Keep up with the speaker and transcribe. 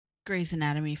Grey's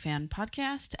Anatomy Fan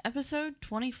Podcast, episode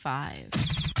 25.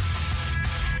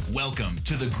 Welcome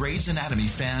to the Grey's Anatomy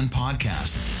Fan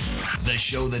Podcast, the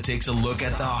show that takes a look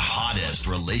at the hottest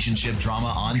relationship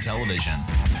drama on television.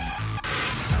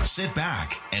 Sit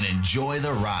back and enjoy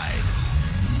the ride.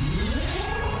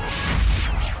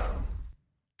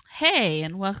 Hey,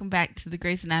 and welcome back to the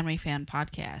Grey's Anatomy Fan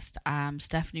Podcast. I'm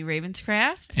Stephanie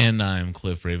Ravenscraft. And I'm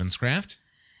Cliff Ravenscraft.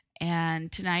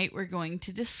 And tonight we're going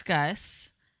to discuss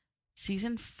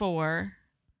Season 4,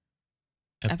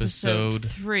 Episode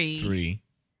 3.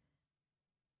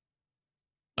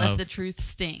 Let the Truth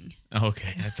Sting. Okay,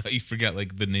 I thought you forgot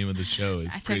the name of the show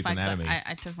is Grey's Anatomy.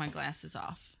 I took my glasses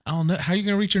off. Oh, no. How are you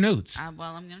going to read your notes?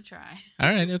 Well, I'm going to try. All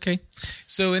right, okay.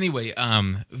 So anyway,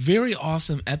 very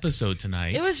awesome episode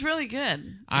tonight. It was really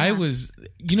good.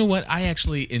 You know what? I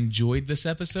actually enjoyed this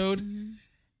episode. Mm-hmm.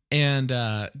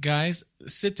 And guys,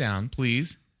 sit down,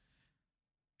 please.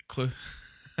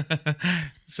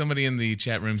 Somebody in the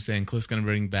chat room saying Cliff's going to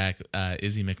bring back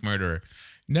Izzy McMurderer.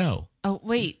 No. Oh,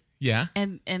 wait. Yeah.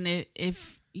 And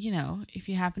if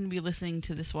you happen to be listening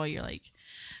to this while you're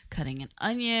cutting an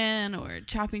onion or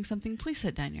chopping something, please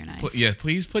set down your knife.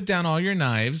 Please put down all your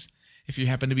knives. If you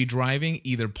happen to be driving,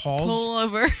 either pull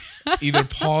over. Either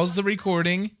pause the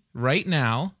recording right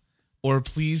now, or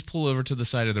please pull over to the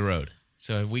side of the road.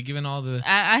 So have we given all the...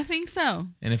 I think so.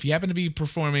 And if you happen to be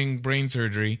performing brain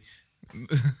surgery,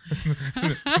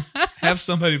 have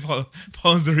somebody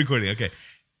pause the recording. Okay.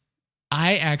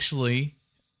 I actually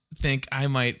think I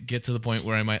might get to the point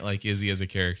where I might like Izzy as a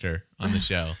character on the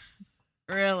show.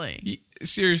 Really?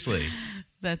 Seriously.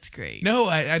 That's great. No,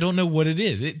 I don't know what it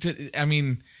is.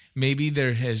 Maybe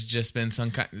there has just been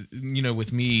some kind,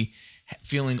 with me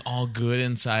feeling all good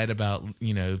inside about,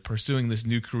 pursuing this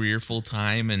new career full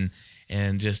time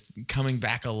and just coming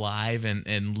back alive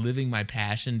and living my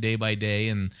passion day by day,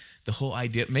 and the whole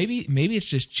idea. Maybe it's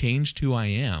just changed who I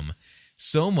am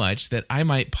so much that I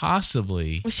might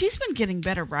possibly... Well, she's been getting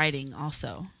better writing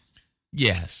also.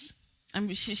 Yes.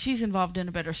 She's involved in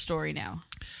a better story now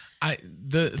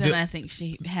than I think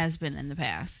she has been in the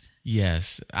past.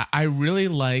 Yes. I really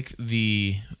like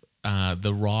the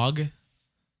Rog,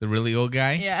 the really old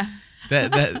guy. Yeah.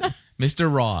 that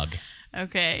Mr. Rog.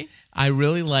 Okay. I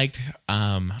really liked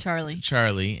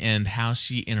Charlie and how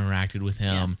she interacted with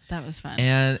him. Yeah, that was fun.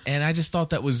 And I just thought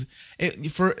that was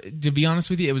to be honest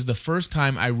with you, it was the first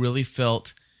time I really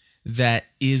felt that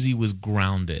Izzy was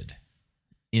grounded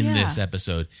in this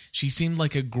episode. She seemed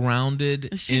like a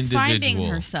grounded she's individual. Finding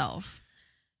herself.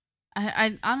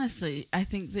 I honestly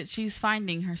think that she's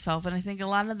finding herself, and I think a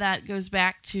lot of that goes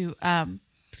back to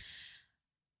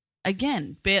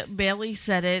again, Bailey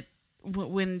said it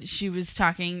when she was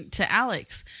talking to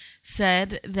Alex,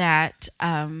 said that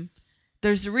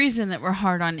there's a reason that we're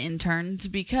hard on interns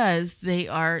because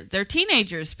they're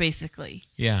teenagers basically.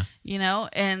 Yeah.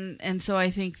 And so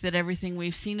I think that everything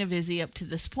we've seen of Izzy up to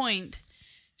this point,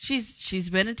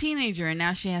 she's been a teenager and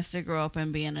now she has to grow up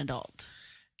and be an adult.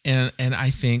 And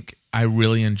I think I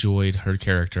really enjoyed her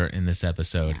character in this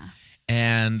episode. Yeah.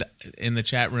 And in the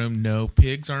chat room, no,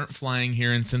 pigs aren't flying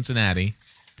here in Cincinnati.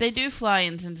 They do fly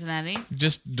in Cincinnati.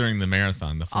 Just during the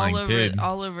marathon, the flying pig.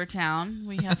 All over town,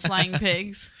 we have flying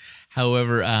pigs.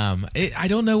 However, I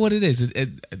don't know what it is.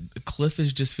 Cliff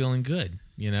is just feeling good,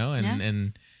 We'll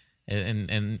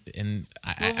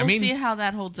see how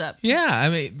that holds up. Yeah, I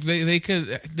mean, they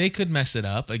could mess it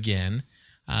up again,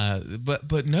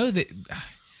 but no,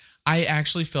 I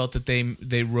actually felt that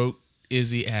they wrote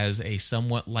Izzy as a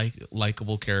somewhat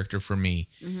likable character for me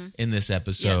in this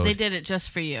episode. Yeah, they did it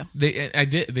just for you. They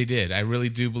did. I really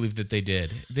do believe that they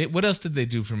did. What else did they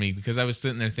do for me? Because I was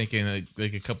sitting there thinking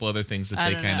like a couple other things that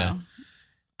they kind of...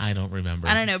 I don't remember.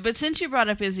 I don't know. But since you brought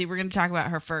up Izzy, we're going to talk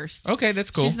about her first. Okay, that's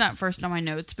cool. She's not first on my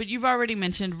notes, but you've already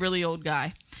mentioned really old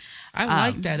guy. I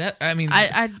like that. I mean,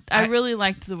 I really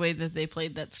liked the way that they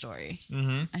played that story.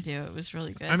 Mm-hmm. I do. It was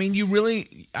really good. I mean, you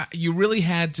really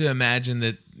had to imagine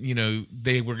that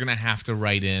they were going to have to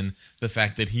write in the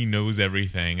fact that he knows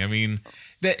everything. I mean,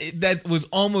 that was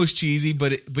almost cheesy,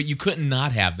 but you couldn't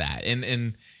not have that.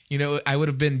 And I would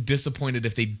have been disappointed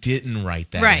if they didn't write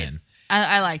that in.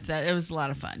 I liked that. It was a lot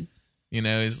of fun.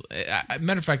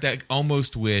 Matter of fact, I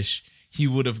almost wish he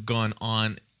would have gone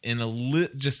on in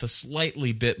just a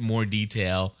slightly bit more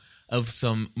detail of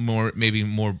some maybe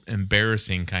more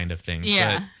embarrassing kind of things.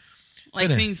 Yeah.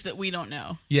 Things that we don't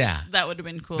know. Yeah. That would have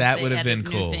been cool. That would have been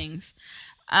cool. Things.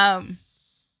 And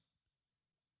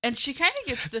she kind of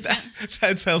gets the...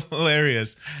 That's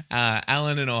hilarious.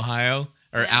 Alan in Ohio,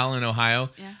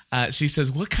 yeah. She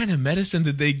says, what kind of medicine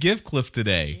did they give Cliff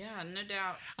today? Yeah, no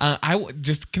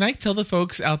doubt. Can I tell the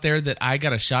folks out there that I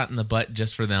got a shot in the butt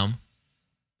just for them?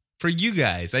 For you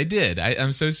guys. I did.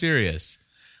 I'm so serious.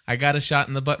 I got a shot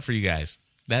in the butt for you guys.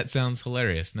 That sounds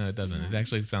hilarious. No, it doesn't. No. It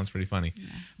actually sounds pretty funny. No.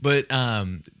 But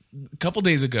a couple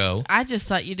days ago, I just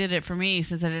thought you did it for me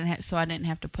since I didn't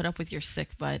have to put up with your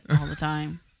sick butt all the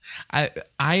time. I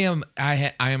am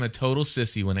a total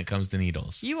sissy when it comes to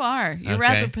needles. You are. You're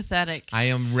rather pathetic. I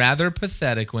am rather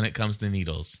pathetic when it comes to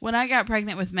needles. When I got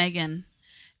pregnant with Megan,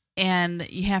 and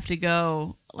you have to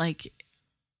go like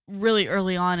really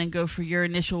early on and go for your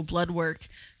initial blood work,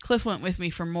 Cliff went with me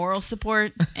for moral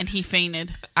support, and he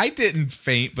fainted. I didn't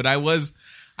faint, but I was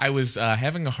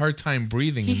having a hard time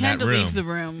breathing in that room. He had to leave the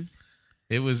room.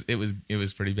 It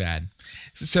was pretty bad.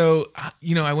 So,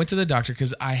 I went to the doctor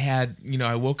because I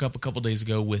woke up a couple days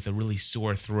ago with a really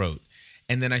sore throat.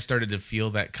 And then I started to feel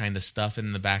that kind of stuff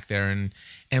in the back there.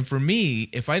 And for me,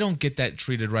 if I don't get that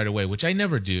treated right away, which I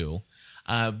never do,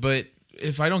 but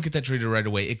if I don't get that treated right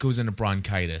away, it goes into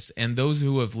bronchitis. And those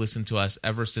who have listened to us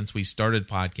ever since we started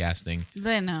podcasting,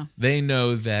 they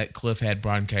know that Cliff had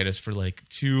bronchitis for like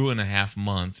 2.5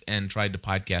 months and tried to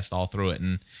podcast all through it.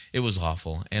 And it was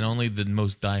awful. And only the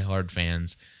most diehard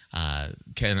fans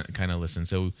can kind of listen.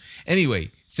 So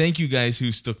anyway, thank you guys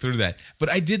who stuck through that. But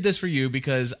I did this for you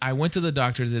because I went to the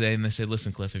doctor today and they said,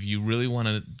 listen, Cliff, if you really want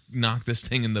to knock this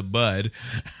thing in the bud,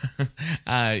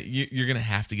 you're going to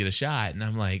have to get a shot. And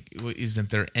I'm like, isn't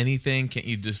there anything? Can't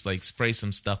you just like spray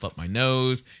some stuff up my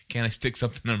nose? Can't I stick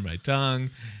something on my tongue?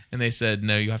 And they said,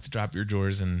 no, you have to drop your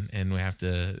drawers and we have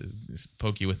to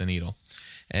poke you with a needle.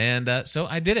 And so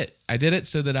I did it. I did it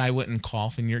so that I wouldn't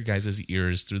cough in your guys'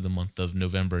 ears through the month of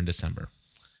November and December.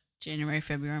 January,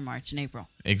 February, March, and April.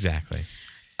 Exactly.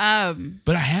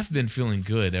 But I have been feeling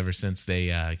good ever since they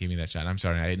gave me that shot. I'm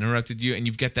sorry I interrupted you, and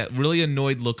you've got that really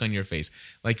annoyed look on your face.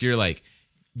 Like you're like,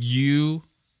 you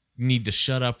need to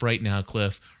shut up right now,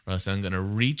 Cliff, or else I'm going to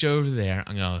reach over there.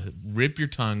 I'm going to rip your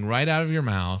tongue right out of your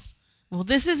mouth. Well,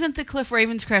 this isn't the Cliff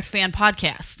Ravenscraft fan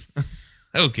podcast.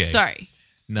 Okay. Sorry.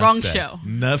 Enough Wrong said. show.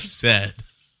 Enough said.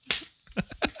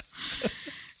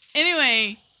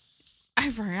 Anyway, I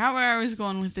forgot where I was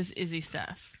going with this Izzy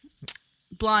stuff.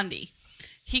 Blondie.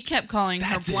 He kept calling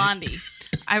her Blondie,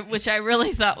 which I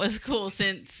really thought was cool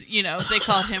since, they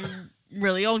called him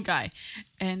really old guy.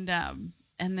 And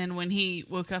then when he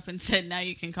woke up and said, now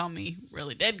you can call me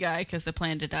really dead guy because I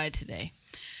plan to die today.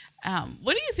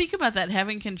 What do you think about that,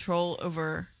 having control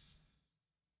over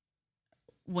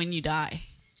when you die?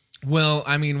 Well,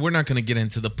 I mean, we're not going to get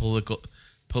into the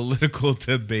political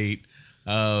debate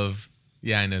of,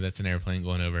 yeah, I know that's an airplane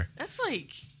going over. That's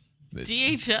like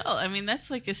DHL. I mean,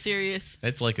 that's like a serious.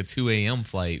 That's like a 2 a.m.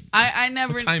 flight. I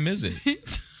never. What time is it?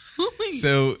 It's only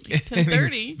so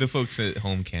 10:30. The folks at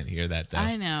home can't hear that though.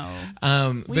 I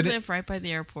know. We live right by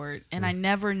the airport, and I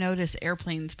never noticed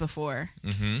airplanes before.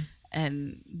 Mm-hmm.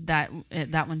 And that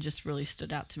one just really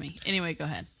stood out to me. Anyway, go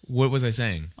ahead. What was I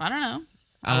saying? I don't know.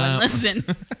 I wasn't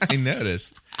listening. I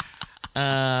noticed.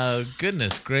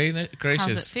 Goodness gracious.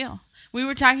 How's it feel? We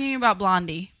were talking about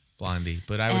Blondie,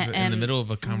 but I was in the middle of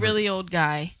a conversation. Really old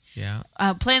guy. Yeah.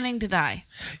 Planning to die.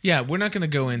 Yeah, we're not going to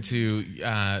go into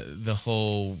the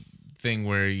whole thing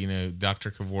where, Dr.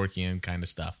 Kevorkian kind of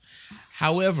stuff.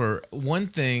 However, one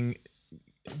thing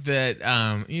that,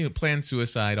 planned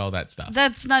suicide, all that stuff.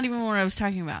 That's not even what I was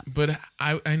talking about. But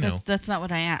I know. That's not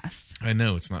what I asked. I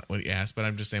know it's not what you asked, but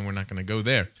I'm just saying we're not going to go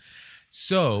there.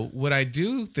 So what I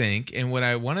do think and what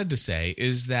I wanted to say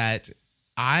is that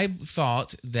I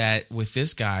thought that with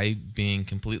this guy being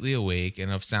completely awake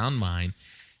and of sound mind,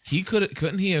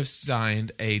 couldn't he have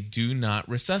signed a do not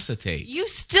resuscitate? You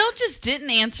still just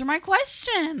didn't answer my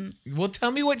question. Well,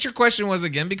 tell me what your question was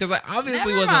again, because I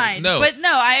obviously Never wasn't. Mind. No, but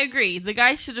no, I agree. The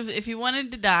guy should have, if he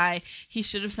wanted to die, he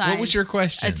should have signed. What was your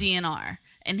question? A DNR,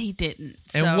 and he didn't.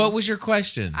 And what was your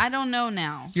question? I don't know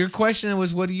now. Your question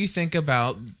was, what do you think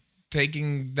about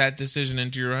taking that decision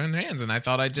into your own hands? And I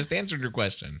thought I just answered your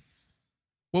question.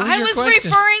 What was I your was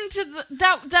question? referring to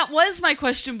that was my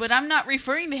question, but I'm not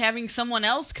referring to having someone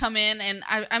else come in and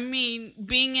I mean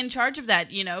being in charge of that,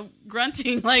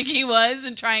 grunting like he was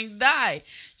and trying to die.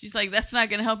 She's like, that's not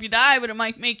going to help you die, but it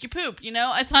might make you poop.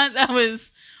 I thought that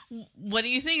was. What do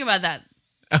you think about that?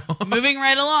 Moving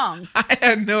right along. I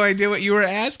had no idea what you were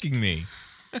asking me.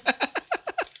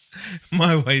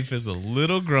 My wife is a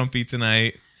little grumpy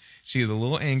tonight. She is a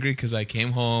little angry because I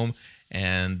came home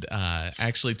and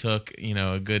actually took,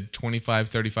 a good 25,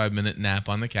 35-minute nap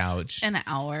on the couch. An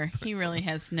hour. He really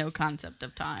has no concept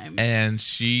of time. And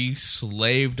she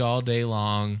slaved all day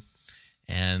long,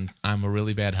 and I'm a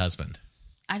really bad husband.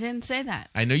 I didn't say that.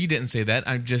 I know you didn't say that.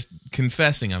 I'm just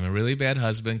confessing I'm a really bad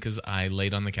husband because I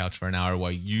laid on the couch for an hour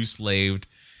while you slaved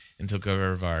and took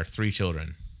care of our 3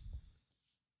 children.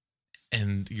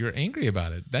 And you're angry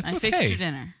about it. That's I okay. fixed your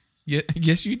dinner. Yeah,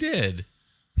 yes, you did.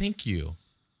 Thank you.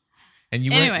 And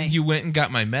you went and got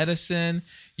my medicine.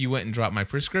 You went and dropped my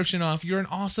prescription off. You're an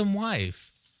awesome wife.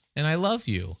 And I love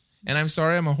you. And I'm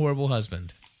sorry I'm a horrible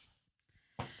husband.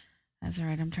 That's all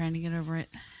right. I'm trying to get over it.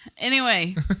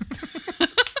 Anyway.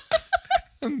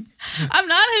 I'm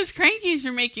not as cranky as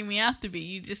you're making me out to be.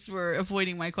 You just were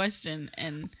avoiding my question.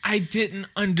 And I didn't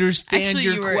understand actually,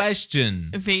 your you were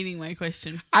question. evading my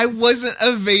question. I wasn't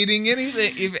evading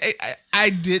anything.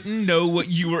 I didn't know what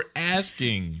you were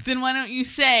asking. Then why don't you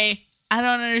say, I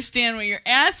don't understand what you're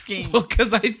asking? Well,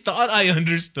 because I thought I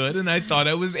understood and I thought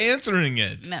I was answering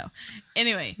it. No.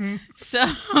 Anyway, so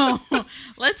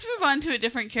let's move on to a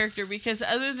different character because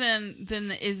other than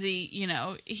the Izzy, you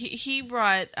know, he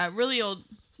brought a really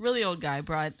old guy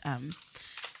brought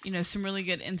you know, some really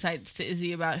good insights to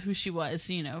Izzy about who she was,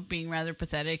 you know, being rather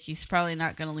pathetic. He's probably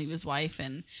not going to leave his wife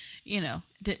and, you know,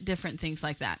 different things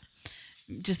like that.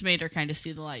 Just made her kind of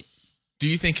see the light. Do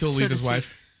you think he'll leave his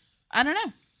wife? I don't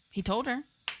know. He told her.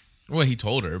 Well, he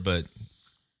told her, but,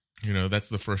 you know, that's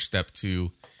the first step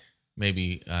to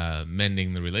maybe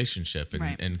mending the relationship and,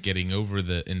 right. and getting over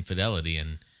the infidelity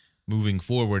and moving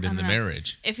forward in the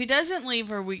marriage. If he doesn't leave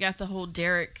her, we got the whole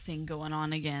Derek thing going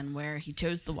on again where he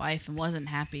chose the wife and wasn't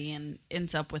happy and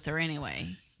ends up with her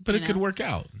anyway. But it could work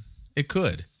out. It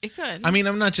could. It could. I mean,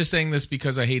 I'm not just saying this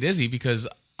because I hate Izzy, because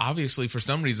obviously for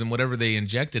some reason, whatever they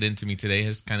injected into me today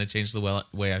has kind of changed the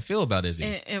way I feel about Izzy.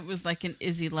 It was like an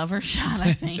Izzy lover shot,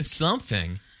 I think.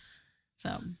 Something.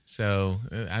 So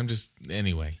I'm just,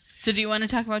 anyway. So do you want to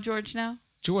talk about George now?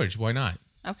 George, why not?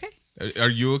 Okay. Are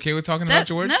you okay with talking about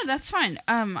George? No, that's fine.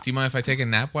 Do you mind if I take a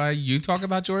nap while you talk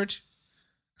about George?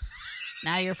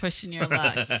 Now you're pushing your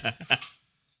luck.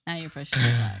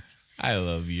 I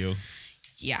love you.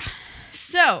 Yeah.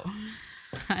 So,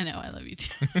 I know I love you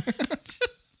too.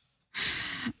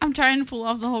 I'm trying to pull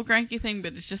off the whole cranky thing,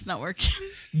 but it's just not working.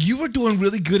 You were doing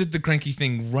really good at the cranky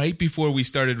thing right before we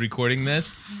started recording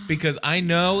this, because I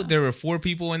know there were 4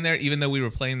 people in there, even though we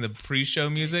were playing the pre-show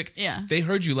music. Yeah. They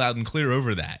heard you loud and clear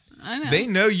over that. I know. They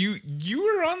know you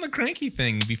were on the cranky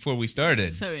thing before we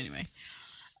started. So anyway,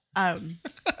 I'm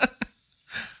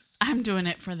doing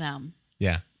it for them.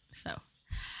 Yeah. So,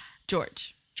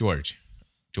 George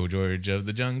of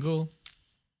the jungle.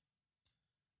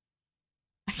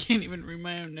 I can't even read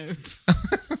my own notes.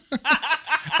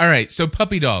 All right, so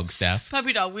puppy dog, Steph.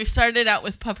 Puppy dog. We started out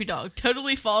with puppy dog.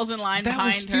 Totally falls in line That behind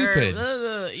was stupid.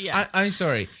 her. Yeah. I'm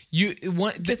sorry.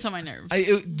 Gets on my nerves.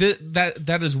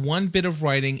 That is one bit of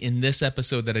writing in this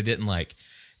episode that I didn't like.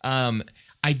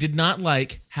 I did not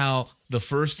like how the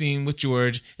first scene with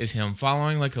George is him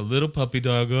following like a little puppy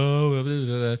dog. Oh, blah, blah,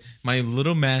 blah, my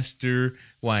little master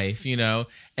wife, you know.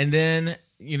 And then,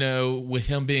 you know, with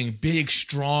him being big,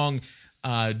 strong,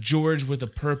 George with a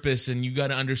purpose, and you got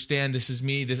to understand, this is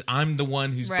me. I'm the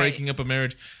one who's breaking up a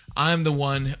marriage. I'm the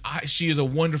one. She is a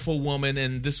wonderful woman,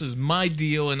 and this was my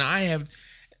deal. And I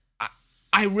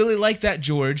really like that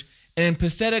George. And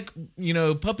pathetic, you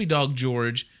know, puppy dog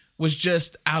George was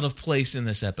just out of place in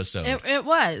this episode. It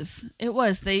was.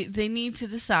 They need to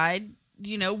decide,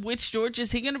 you know, which George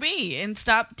is he going to be, and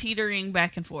stop teetering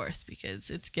back and forth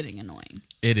because it's getting annoying.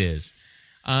 It is.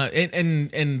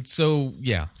 And so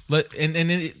yeah.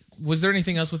 Was there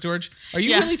anything else with George? Are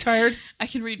you really tired? I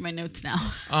can read my notes now.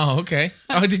 Oh, okay.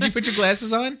 Oh, did you put your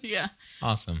glasses on? Yeah.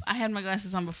 Awesome. I had my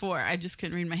glasses on before. I just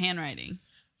couldn't read my handwriting.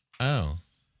 Oh.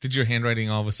 Did your handwriting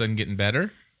all of a sudden getting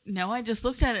better? No, I just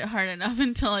looked at it hard enough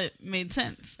until it made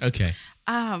sense. Okay.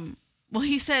 Well,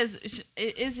 he says,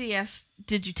 Izzy asked,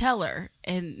 did you tell her?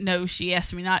 And no, she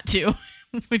asked me not to,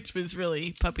 which was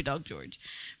really puppy dog George.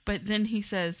 But then he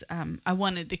says, I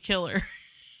wanted to kill her.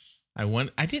 I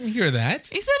didn't hear that.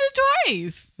 He said it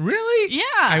twice. Really? Yeah.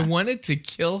 I wanted to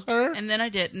kill her? And then I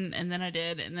didn't, and then I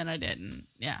did, and then I didn't.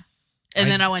 Yeah. And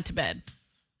then I went to bed.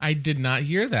 I did not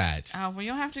hear that. Oh, well,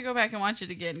 you'll have to go back and watch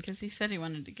it again because he said he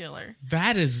wanted to kill her.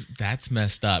 That's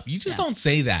messed up. You just don't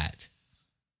say that.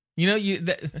 You know,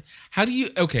 how do you,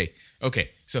 okay.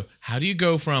 So how do you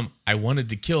go from I wanted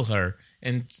to kill her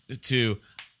and to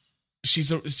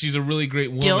she's a really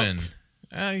great woman? Guilt?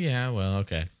 Yeah, well,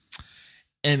 okay.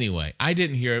 Anyway, I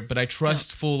didn't hear it, but I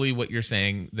trust fully what you're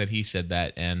saying that he said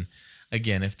that. And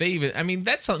again, if they even, I mean,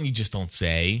 that's something you just don't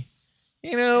say.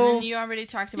 You know, and then you already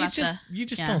talked about you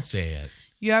just don't say it.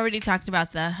 You already talked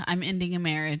about I'm ending a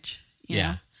marriage. You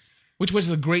know? Which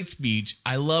was a great speech.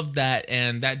 I loved that,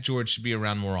 and that George should be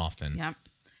around more often. Yep.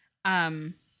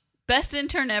 Best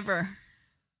intern ever.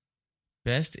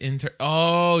 Best intern.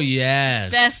 Oh,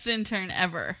 yes. Best intern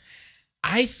ever.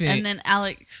 I think. And then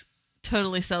Alex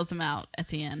totally sells him out at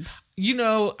the end. You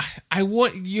know, I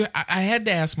had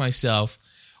to ask myself,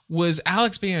 was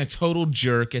Alex being a total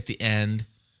jerk at the end,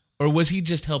 or was he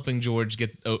just helping George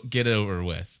get it over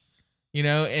with? You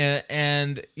know,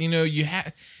 and you know,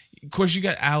 of course, you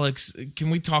got Alex. Can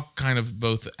we talk kind of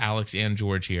both Alex and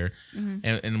George here?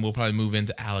 Mm-hmm. And we'll probably move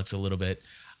into Alex a little bit.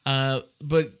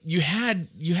 But you had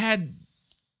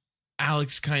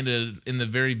Alex kind of in the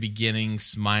very beginning,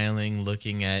 smiling,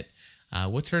 looking at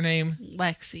what's her name?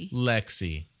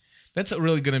 Lexi. That's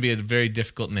really going to be a very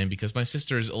difficult name because my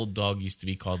sister's old dog used to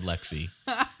be called Lexi.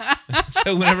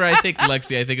 So whenever I think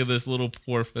Lexi, I think of this little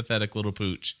poor, pathetic little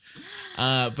pooch.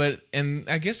 And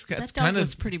I guess that's that dog kind of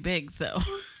was pretty big, though.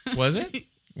 Was it?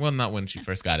 Well, not when she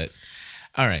first got it.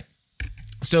 All right.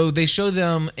 So they show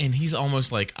them, and he's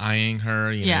almost like eyeing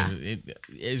her, you know,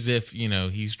 as if, you know,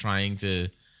 he's trying to,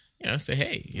 you know, say,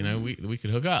 hey, you know, we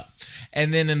could hook up.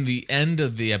 And then in the end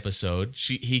of the episode,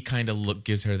 he kind of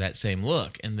gives her that same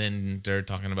look. And then they're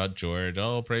talking about George.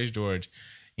 Oh, praise George.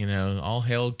 You know, all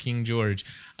hail King George.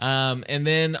 And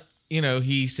then, you know,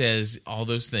 he says all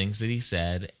those things that he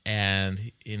said.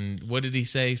 And what did he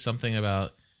say? Something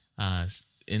about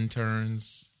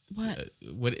interns. What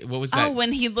was that? Oh,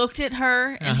 when he looked at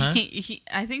her, and he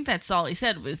I think that's all he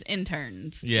said was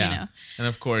interns. Yeah, you know? And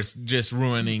of course, just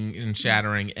ruining and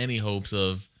shattering any hopes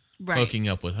of hooking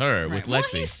up with her, with Lexi. Well,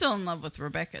 he's still in love with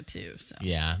Rebecca too. So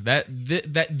yeah, that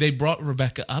they brought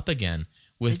Rebecca up again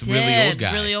with really old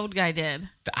guy. Really old guy did.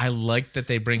 I like that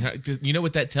they bring her. You know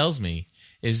what that tells me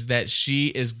is that she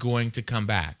is going to come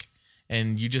back.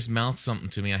 And you just mouthed something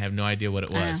to me. I have no idea what it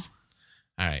was.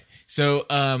 All right. So,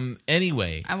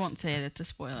 anyway. I won't say it. It's a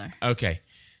spoiler. Okay.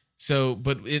 So,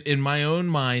 but in my own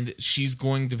mind, she's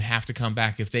going to have to come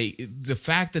back. The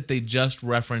fact that they just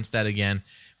referenced that again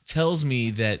tells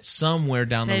me that somewhere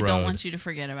down the road. They don't want you to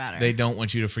forget about her. They don't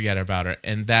want you to forget about her.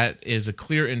 And that is a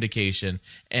clear indication.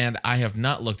 And I have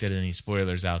not looked at any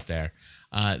spoilers out there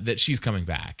that she's coming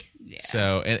back. Yeah.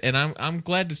 So, and I'm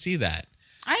glad to see that.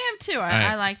 I am too.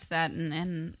 I liked that.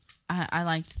 And I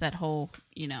liked that whole,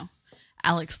 you know,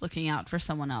 Alex looking out for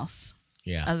someone else.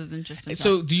 Yeah. Other than just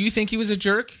himself. So, do you think he was a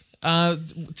jerk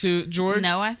to George?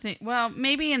 No, I think, well,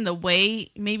 maybe in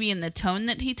the tone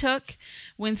that he took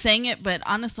when saying it, but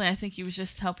honestly, I think he was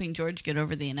just helping George get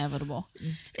over the inevitable.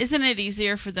 Isn't it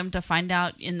easier for them to find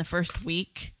out in the first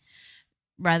week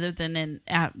rather than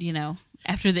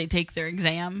after they take their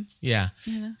exam? Yeah.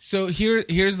 You know? So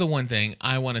here's the one thing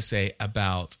I want to say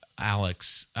about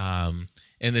Alex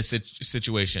in this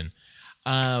situation.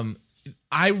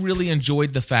 I really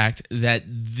enjoyed the fact that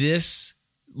this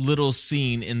little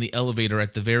scene in the elevator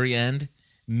at the very end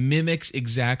mimics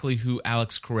exactly who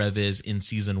Alex Karev is in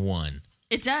season 1.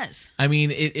 It does. I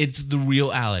mean, it's the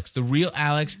real Alex. The real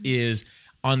Alex is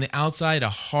on the outside a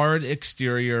hard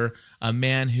exterior, a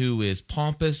man who is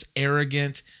pompous,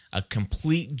 arrogant, a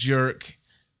complete jerk.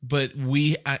 But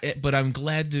I'm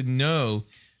glad to know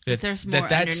that there's more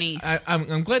underneath.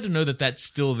 I'm glad to know that that's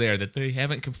still there, that they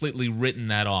haven't completely written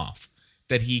that off,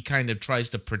 that he kind of tries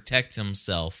to protect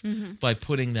himself by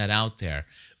putting that out there.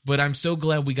 But I'm so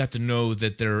glad we got to know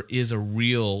that there is a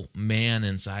real man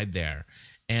inside there,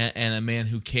 and a man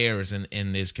who cares and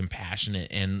is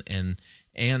compassionate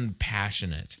and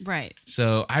passionate. Right.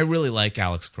 So I really like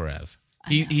Alex Karev.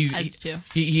 I do.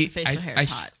 Facial hair is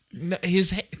hot.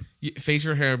 His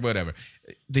facial hair, whatever.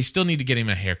 They still need to get him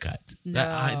a haircut.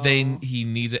 No. He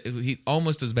needs it. He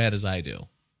almost as bad as I do.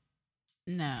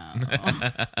 No.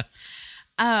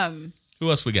 Who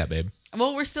else we got, babe?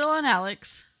 Well, we're still on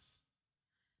Alex.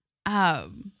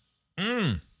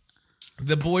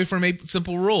 The boy from 8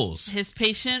 Simple Rules. His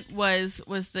patient was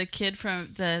the kid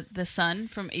from the son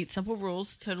from 8 Simple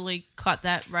Rules. Totally caught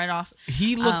that right off.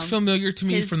 He looked familiar to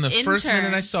me from the first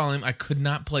minute I saw him. I could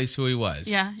not place who he was.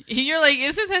 Yeah, you're like,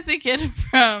 isn't that the kid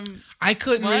from? I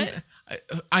couldn't.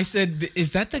 I said,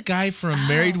 "Is that the guy from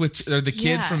Married with, or the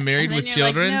kid from Married with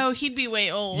Children?" Like, no, he'd be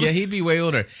way old. Yeah, he'd be way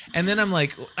older. And then I'm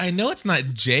like, I know it's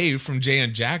not Jay from Jay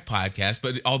and Jack podcast,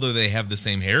 but although they have the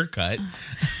same haircut.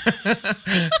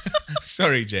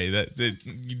 Sorry, Jay, that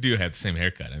you do have the same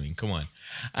haircut. I mean, come on.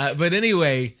 But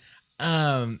anyway,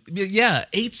 yeah,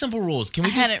 8 Simple Rules. Can we?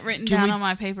 I had it written down on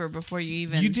my paper before you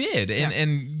even. You did,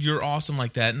 and you're awesome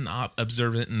like that and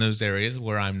observant in those areas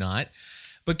where I'm not.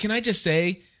 But can I just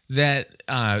say that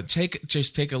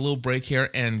take a little break here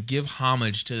and give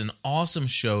homage to an awesome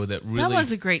show that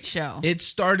was a great show. It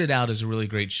started out as a really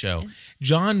great show.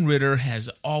 John Ritter had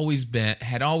always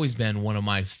been one of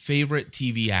my favorite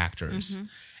TV actors.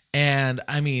 And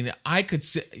I mean, I could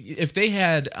see if they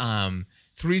had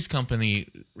Three's Company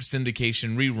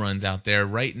syndication reruns out there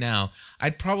right now,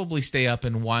 I'd probably stay up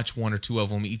and watch one or two of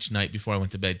them each night before I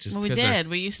went to bed. Just well, we did.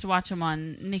 We used to watch them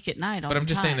on Nick at Night all But I'm the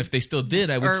just saying, time. if they still did,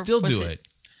 I would still do it.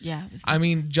 Yeah. I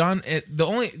mean, John,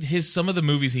 some of the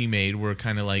movies he made were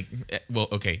kind of like, well,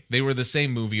 okay, they were the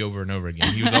same movie over and over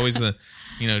again. He was always the,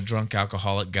 drunk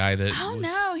alcoholic guy that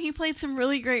no, he played some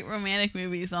really great romantic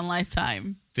movies on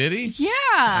Lifetime. Did he?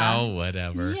 Yeah. Oh,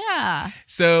 whatever. Yeah.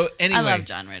 So anyway, I love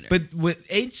John Ritter. But when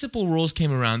 8 Simple Rules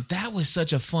came around, that was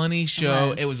such a funny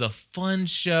show. It was a fun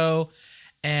show,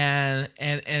 and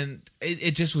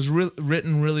it just was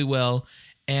written really well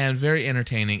and very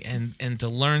entertaining. And to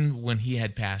learn when he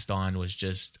had passed on was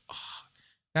just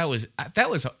that was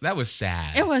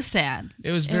sad. It was sad.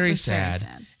 It was very sad.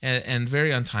 And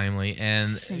very untimely.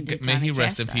 And may he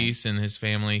rest in peace and his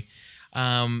family.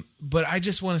 But I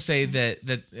just want to say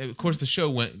that of course the show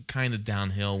went kind of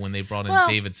downhill when they brought in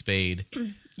David Spade.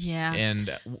 Yeah.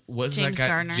 And was James that guy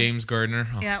Gardner. James Gardner?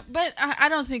 Oh. Yeah, but I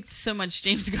don't think so much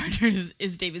James Gardner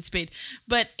is David Spade.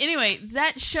 But anyway,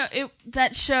 that show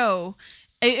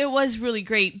it was really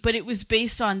great, but it was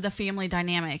based on the family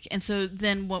dynamic. And so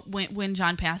then when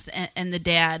John passed and the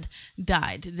dad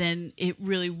died, then it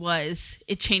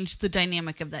changed the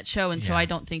dynamic of that show. And so I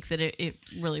don't think that it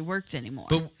really worked anymore.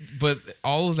 But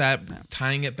all of that,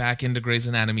 tying it back into Grey's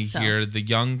Anatomy here, the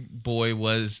young boy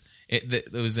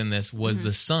that was in this was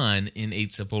the son in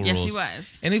 8 Simple Rules. Yes, he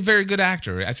was. And a very good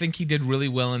actor. I think he did really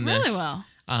well in this. Really well.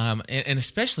 And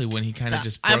especially when he kind of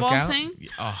just broke eyeball out. Thing?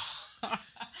 Oh.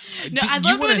 No, I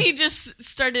love when he just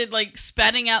started like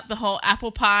spatting out the whole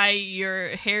apple pie. Your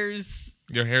hair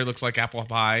looks like apple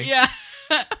pie. Yeah.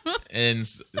 And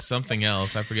something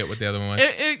else. I forget what the other one was.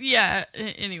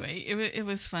 Anyway, it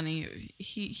was funny.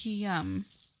 He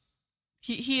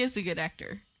is a good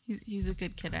actor. He's a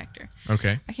good kid actor.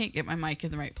 Okay. I can't get my mic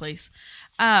in the right place.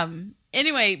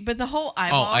 Anyway, but the whole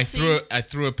eyeball I scene,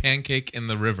 threw a pancake in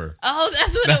the river. Oh,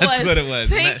 that's what it was. That's what it was.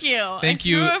 Thank you. Thank I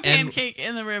you. threw a pancake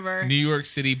in the river. New York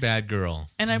City bad girl.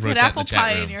 And I wrote put that apple in the chat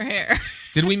pie room. in your hair.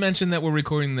 Did we mention that we're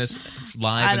recording this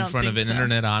live in front of an think so.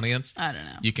 internet audience? I don't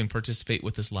know. You can participate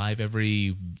with us live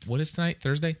what is tonight?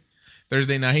 Thursday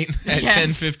night at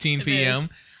Yes, 10:15 it p.m.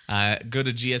 Go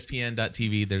to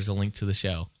gspn.tv. There's a link to the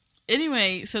show.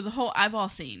 Anyway, so the whole eyeball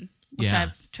scene, which Yeah.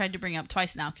 I've tried to bring up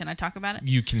twice now. Can I talk about it?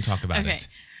 You can talk about it.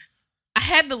 I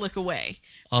had to look away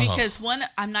Uh-huh. because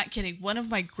I'm not kidding. One of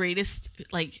my greatest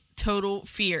total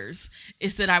fears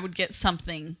is that I would get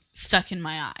something stuck in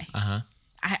my eye. Uh-huh.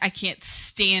 I can't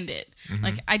stand it.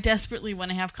 Mm-hmm. I desperately want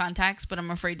to have contacts, but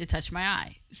I'm afraid to touch my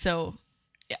eye. So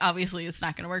obviously it's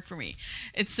not going to work for me.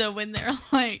 And so when they're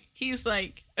he's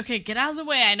like, okay, get out of the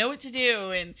way. I know what to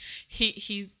do. And he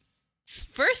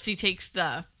takes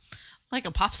a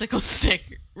popsicle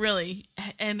stick, really,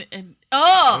 and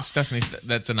Stephanie,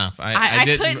 that's enough. I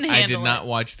couldn't handle I did not it.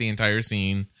 watch the entire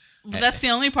scene. That's the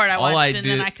only part I watched,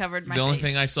 then I covered my face. The only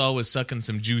thing I saw was sucking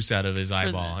some juice out of his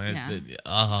eyeball.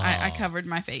 I covered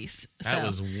my face. That so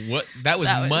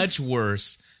was much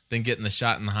worse than getting the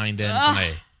shot in the hind end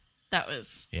today. That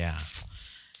was Yeah.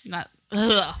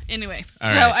 Anyway,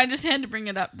 All so right. I just had to bring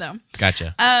it up though.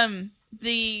 Gotcha.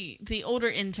 The older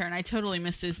intern, I totally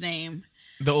missed his name.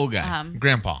 The old guy,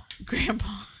 Grandpa.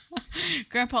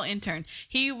 Grandpa intern.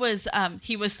 He was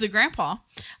the grandpa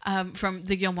from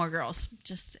the Gilmore Girls.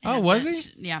 Was he?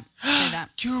 Yeah. Say that.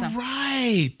 You're So,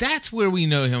 right. That's where we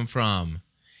know him from.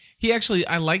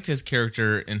 I liked his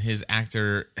character and his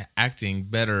acting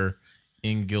better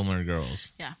in Gilmore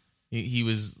Girls. Yeah. He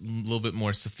was a little bit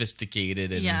more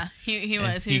sophisticated. And, Yeah, he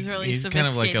was. He was really he's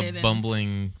sophisticated. kind of like a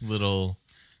bumbling little,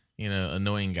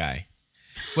 annoying guy,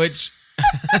 which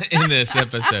in this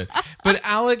episode. But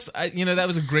Alex, that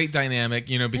was a great dynamic,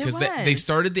 because they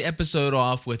started the episode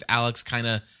off with Alex kind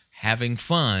of having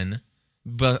fun,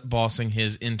 but bossing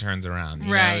his interns around.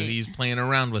 Right. He's playing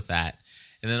around with that.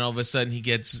 And then all of a sudden he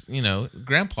gets,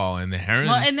 Grandpa in there.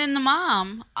 Well, and then the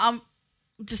mom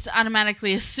just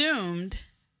automatically assumed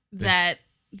that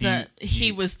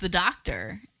he was the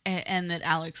doctor and that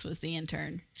Alex was the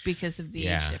intern because of the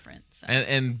age difference. So.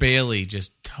 And Bailey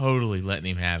just totally letting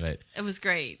him have it. It was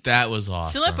great. That was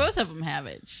awesome. She let both of them have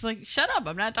it. She's like, shut up,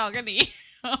 I'm not talking to you.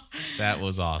 That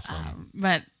was awesome.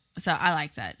 But so I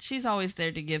like that. She's always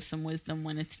there to give some wisdom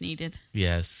when it's needed.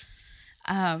 Yes.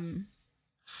 But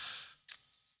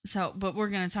we're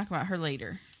going to talk about her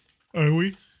later. Are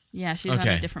we? Yeah, she's on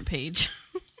a different page.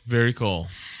 Very cool.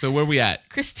 So where we at?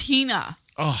 Christina.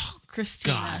 Oh,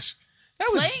 Christina. gosh. That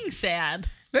was Playing sad.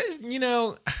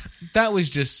 that was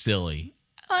just silly.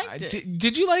 I liked it.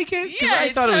 Did you like it? Because Yeah, I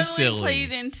thought it was totally silly.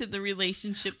 played into the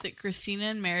relationship that Christina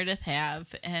and Meredith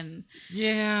have, and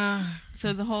Yeah.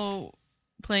 so the whole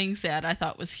playing sad, I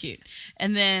thought was cute.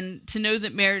 And then to know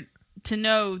that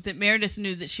Meredith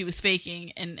knew that she was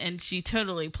faking, and she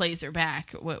totally plays her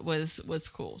back, was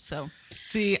cool. So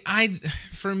see,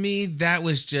 for me,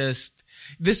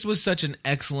 this was such an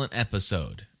excellent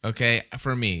episode. Okay,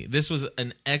 for me, this was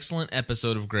an excellent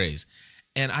episode of Grey's.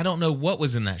 And I don't know what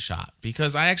was in that shot,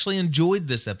 because I actually enjoyed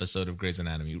this episode of Grey's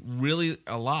Anatomy really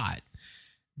a lot.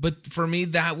 But for me,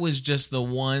 that was just the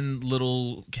one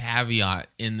little caveat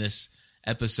in this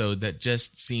episode that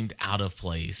just seemed out of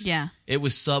place. Yeah. It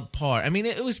was subpar. I mean,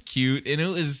 it was cute, and it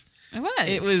was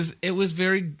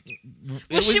very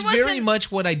very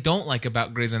much what I don't like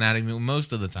about Grey's Anatomy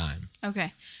most of the time.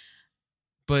 Okay.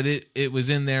 But it was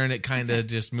in there, and it kind of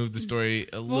just moved the story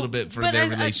a little bit for their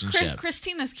relationship.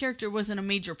 Christina's character wasn't a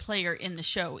major player in the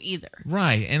show either.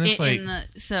 Right, and it's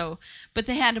but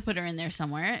they had to put her in there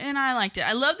somewhere, and I liked it.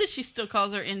 I love that she still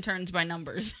calls her interns by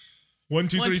numbers. 1,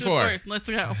 2, 3, 4. Let's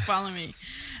go. Follow me.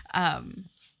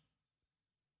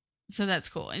 So that's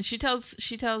cool. And she tells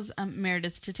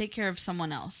Meredith to take care of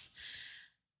someone else.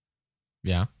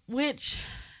 Yeah. Which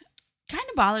kind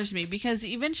of bothers me, because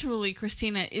eventually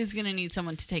Christina is going to need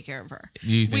someone to take care of her.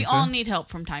 You think we all need help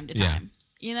from time to time.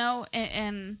 You know,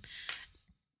 and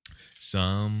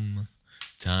some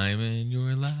time in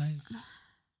your life.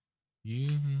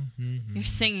 You're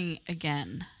singing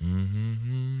again.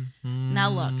 Now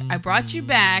look, I brought you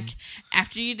back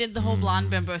after you did the whole blonde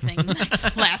bimbo thing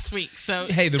last week. So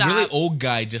hey, the really old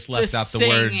guy just left out the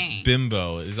word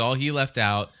bimbo. Is all he left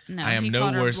out. No, I am he no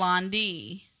called worse. Her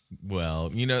blondie. Well,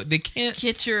 they can't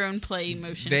get your own play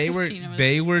motion.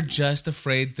 They were just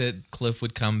afraid that Cliff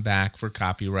would come back for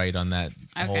copyright on that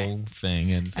whole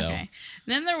thing, and so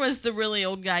Then there was the really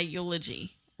old guy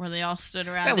eulogy, where they all stood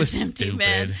around that was this empty stupid.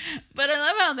 bed. But I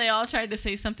love how they all tried to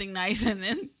say something nice, and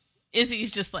then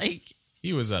Izzy's just like,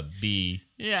 he was a B.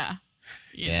 Yeah.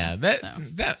 Yeah,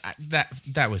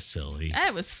 that was silly.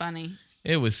 That was funny.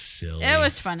 It was silly. It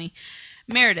was funny.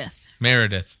 Meredith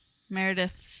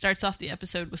starts off the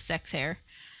episode with sex hair.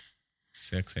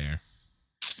 Sex hair.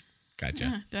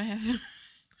 Gotcha. Do I have?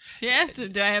 Yes.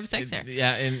 Do I have sex hair?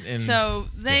 Yeah, and so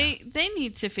they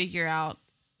need to figure out,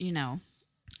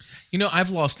 I've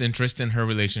lost interest in her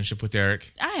relationship with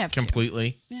Eric. I have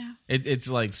completely. Too. Yeah. It's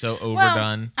like so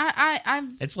overdone. Well,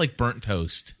 it's like burnt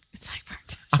toast. It's like burnt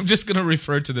toast. I'm just gonna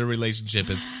refer to their relationship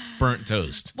as burnt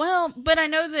toast. Well, but I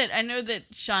know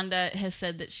that Shonda has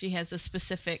said that she has a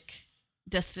specific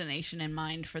destination in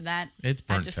mind for that. It's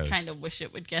burnt toast. I just kind of wish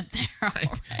it would get there. Already.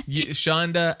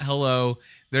 Shonda, hello.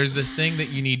 There's this thing that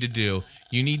you need to do.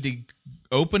 You need to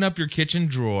open up your kitchen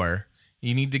drawer.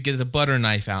 You need to get the butter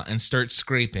knife out and start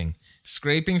scraping.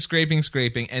 Scraping,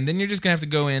 and then you're just going to have to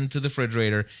go into the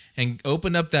refrigerator and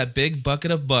open up that big bucket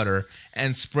of butter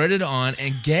and spread it on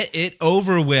and get it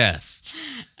over with.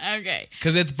 Okay.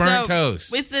 Because it's burnt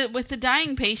toast. With the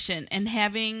dying patient and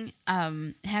having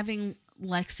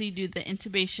Lexi do the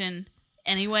intubation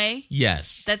anyway.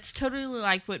 Yes. That's totally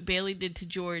like what Bailey did to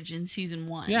George in season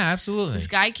 1. Yeah, absolutely. This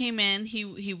guy came in,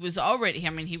 he was already,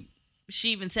 she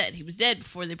even said he was dead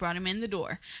before they brought him in the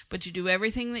door. But you do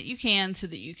everything that you can so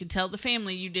that you can tell the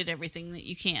family you did everything that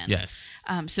you can. Yes.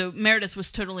 So Meredith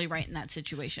was totally right in that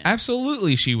situation.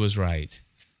 Absolutely, she was right.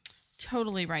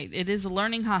 Totally right. It is a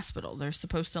learning hospital. They're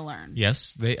supposed to learn.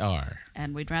 Yes, they are.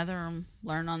 And we'd rather them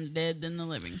learn on the dead than the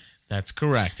living. That's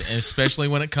correct, especially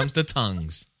when it comes to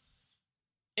tongues.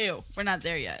 Ew, we're not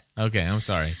there yet. Okay, I'm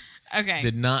sorry. Okay.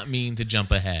 Did not mean to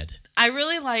jump ahead. I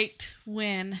really liked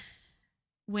when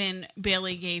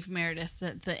Bailey gave Meredith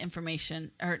the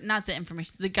information, or not the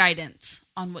information, the guidance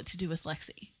on what to do with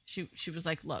Lexi. She was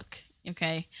like, look,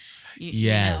 okay.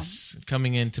 Yes.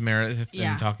 Coming into Meredith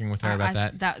and talking with her about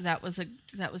that. That was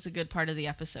a good part of the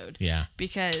episode. Yeah.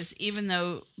 Because even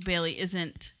though Bailey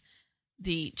isn't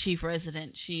the chief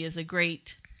resident, she is a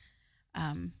great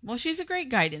she's a great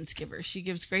guidance giver. She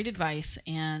gives great advice,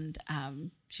 and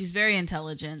she's very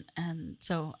intelligent, and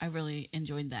so I really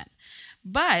enjoyed that.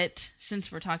 But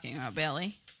since we're talking about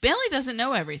Bailey doesn't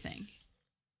know everything.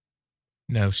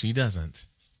 No, she doesn't.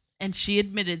 And she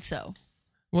admitted so.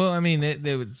 Well,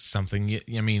 it was something,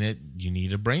 you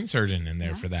need a brain surgeon in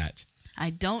there for that. I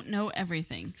don't know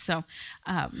everything. So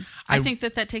I think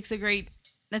that takes a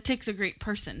great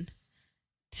person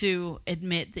to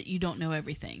admit that you don't know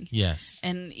everything. Yes.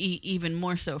 And even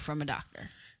more so from a doctor.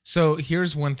 So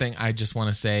here's one thing I just want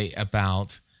to say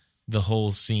about the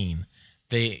whole scene.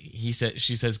 She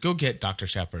says, go get Dr.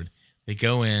 Shepard. They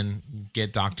go in,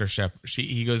 get Dr. Shepard.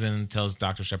 He goes in and tells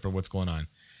Dr. Shepard what's going on.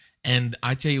 And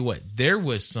I tell you what, there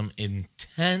was some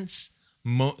intense,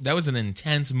 that was an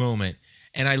intense moment.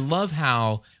 And I love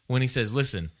how when he says,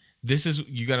 listen,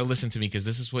 you got to listen to me because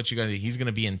this is what you got to do. He's going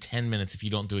to be in 10 minutes if you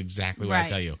don't do exactly what I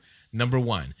tell you. Number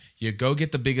one, you go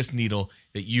get the biggest needle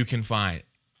that you can find,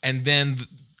 and then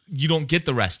you don't get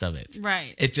the rest of it.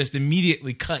 Right. It just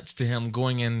immediately cuts to him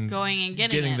going and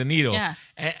getting the needle. Yeah.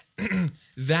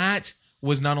 That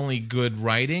was not only good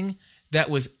writing, that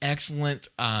was excellent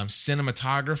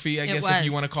cinematography, I guess, if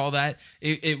you want to call that.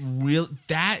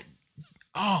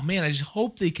 Oh man, I just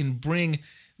hope they can bring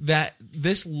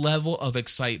this level of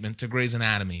excitement to Grey's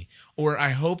Anatomy. Or I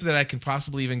hope that I can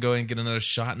possibly even go and get another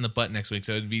shot in the butt next week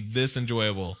so it'd be this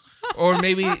enjoyable. Or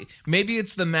maybe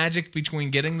it's the magic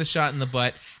between getting the shot in the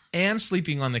butt and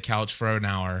sleeping on the couch for an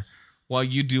hour while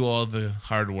you do all the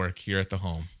hard work here at the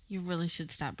home. You really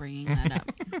should stop bringing that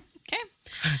up.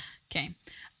 Okay.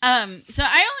 So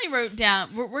I only wrote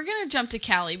down, we're going to jump to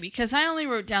Callie because I only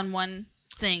wrote down one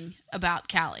thing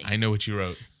about Callie. I know what you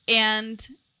wrote. And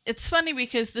it's funny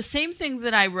because the same thing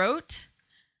that I wrote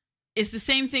is the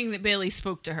same thing that Bailey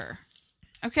spoke to her.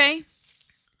 Okay?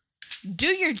 Do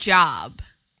your job.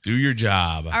 Do your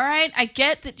job. All right? I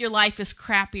get that your life is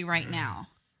crappy right now.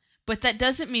 But that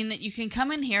doesn't mean that you can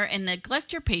come in here and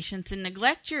neglect your patients and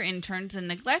neglect your interns and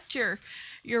neglect your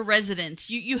residents.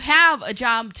 You have a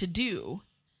job to do.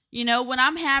 You know, when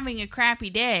I'm having a crappy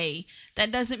day, that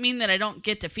doesn't mean that I don't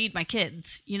get to feed my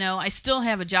kids. You know, I still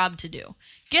have a job to do.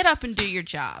 Get up and do your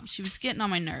job. She was getting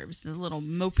on my nerves, the little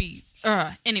mopey.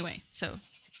 Anyway,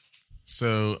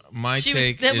 So my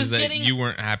take is that you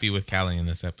weren't happy with Callie in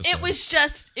this episode. It was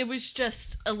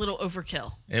just a little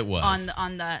overkill. It was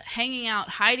on the hanging out,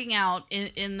 hiding out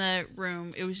in the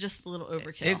room. It was just a little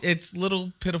overkill. It's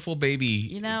little pitiful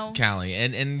baby, Callie,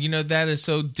 and that is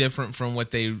so different from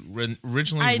what they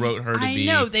originally wrote her to be.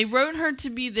 I know they wrote her to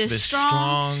be this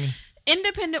strong,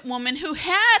 independent woman who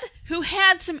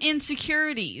had some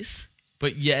insecurities.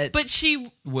 But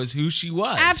she was who she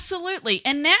was. Absolutely.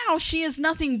 And now she is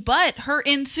nothing but her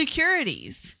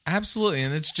insecurities. Absolutely.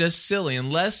 And it's just silly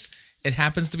unless it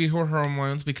happens to be her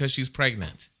hormones because she's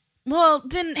pregnant. Well,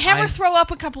 then have her throw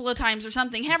up a couple of times or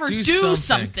something. Have her do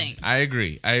something. I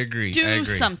agree. Do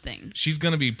something. She's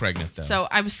going to be pregnant, though. So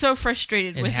I was so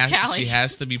frustrated with Callie. She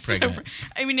has to be pregnant.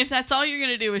 If that's all you're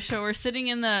going to do is show her sitting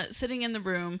in the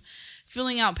room,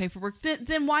 filling out paperwork,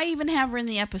 then why even have her in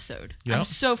the episode? Yep. I'm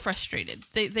so frustrated.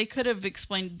 They could have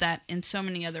explained that in so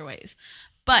many other ways.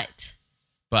 But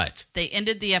they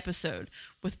ended the episode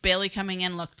with Bailey coming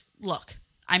in. Look,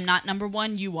 I'm not number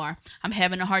one. You are. I'm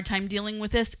having a hard time dealing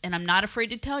with this, and I'm not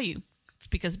afraid to tell you. It's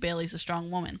because Bailey's a strong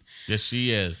woman. Yes,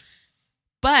 she is.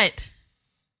 But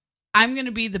I'm going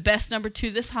to be the best number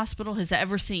 2 this hospital has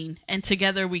ever seen, and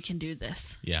together we can do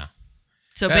this. Yeah.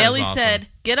 So Bailey said,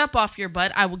 get up off your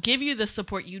butt. I will give you the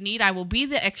support you need. I will be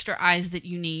the extra eyes that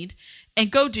you need.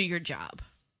 And go do your job.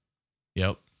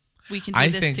 Yep. We can do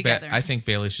this together. I think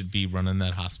Bailey should be running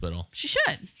that hospital. She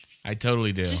should. I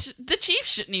totally do. The chief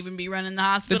shouldn't even be running the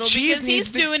hospital because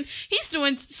he's doing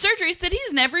surgeries that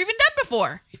he's never even done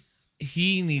before.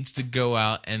 He needs to go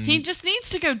out and... He just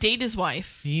needs to go date his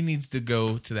wife. He needs to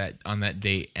go to on that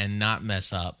date and not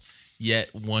mess up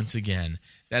yet once again.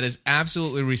 That is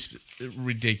absolutely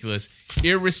ridiculous,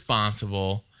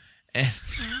 irresponsible,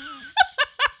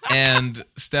 and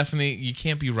Stephanie, you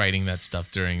can't be writing that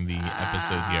stuff during the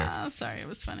episode here. I'm sorry, it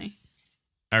was funny.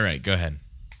 All right, go ahead.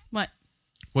 What?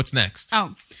 What's next?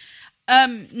 Oh,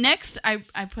 next I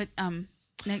put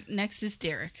next is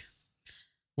Derek.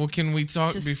 Well, can we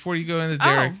talk before you go into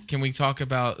Derek? Can we talk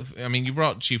about? I mean, you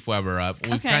brought Chief Weber up.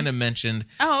 We kind of mentioned.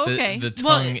 The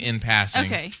tongue in passing.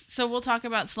 Okay, so we'll talk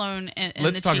about Sloan and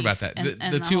let's talk about that.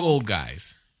 The two old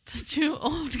guys. The two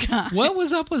old guys. What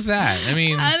was up with that? I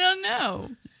mean, I don't know.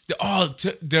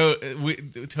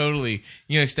 Totally.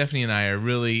 Stephanie and I are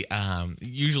really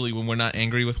usually when we're not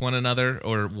angry with one another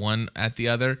or one at the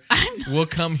other, we'll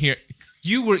come here.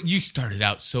 You started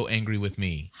out so angry with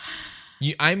me.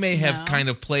 I may have kind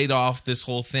of played off this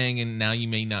whole thing, and now you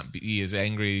may not be as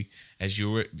angry as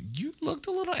you were. You looked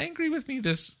a little angry with me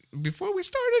before we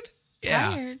started.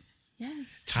 Yeah. Tired.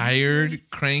 Yes. Tired,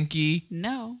 cranky.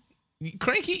 No.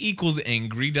 Cranky equals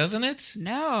angry, doesn't it?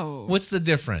 No. What's the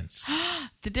difference?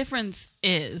 The difference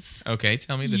is... Okay,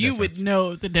 tell me the difference. You would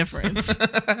know the difference.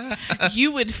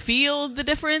 You would feel the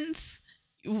difference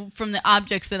from the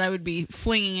objects that I would be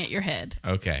flinging at your head.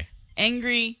 Okay.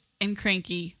 Angry and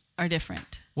cranky are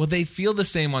different. Well, they feel the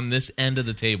same on this end of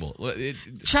the table.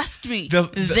 Trust me,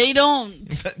 they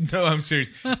don't. No, I'm serious.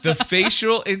 The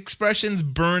facial expressions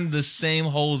burned the same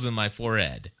holes in my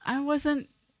forehead. I wasn't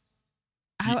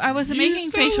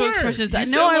making facial expressions. I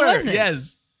wasn't.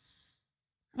 Yes.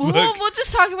 Well, we'll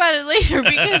just talk about it later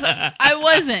because I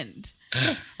wasn't.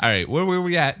 All right, where were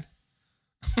we at?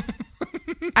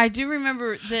 I do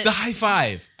remember that. The high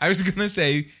five. I was going to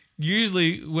say,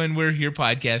 usually when we're here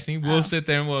podcasting, we'll sit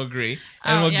there and we'll agree.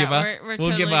 And we'll we're we'll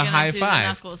totally give a gonna high do five. The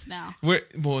knuckles now.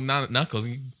 Well, not knuckles.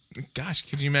 Gosh,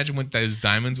 could you imagine what those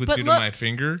diamonds would But do look, to my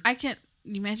finger? I can't.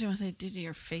 You imagine what they do to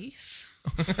your face?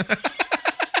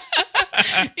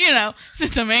 You know,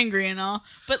 since I'm angry and all.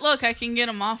 But look, I can get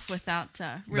them off without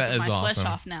ripping my flesh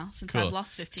off now, since I've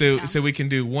lost 15 pounds. So we can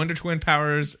do Wonder Twin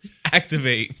powers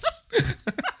activate.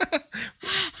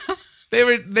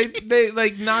 They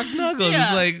like knock knuckles. Yeah.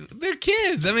 It's like they're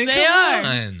kids. I mean, They come are.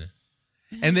 on.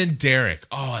 And then Derek.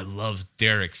 Oh, I love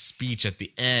Derek's speech at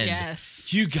the end.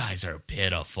 Yes. You guys are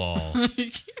pitiful.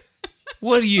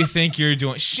 What do you think you're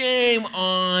doing? Shame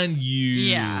on you.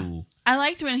 Yeah. I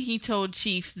liked when he told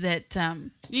Chief that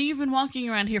you've been walking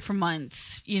around here for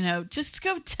months. You know, just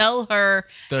go tell her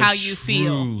how you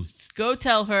feel. Go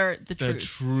tell her the truth. The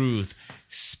truth.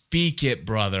 Speak it,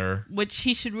 brother. Which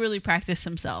he should really practice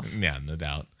himself. Yeah, no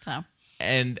doubt. So.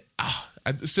 And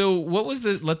so, what was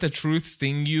the "Let the Truth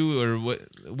Sting You" or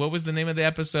what was the name of the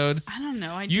episode? I don't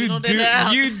know. I doodled it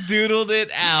out. You doodled it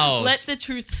out. Let the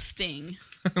truth sting.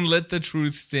 Let the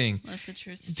truth sting. Let the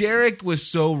truth sting. Derek was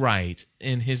so right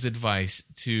in his advice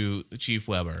to Chief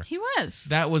Weber. He was.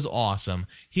 That was awesome.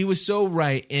 He was so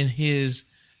right in his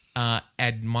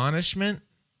admonishment,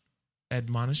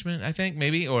 I think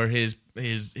maybe, or his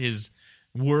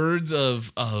words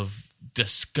of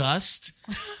disgust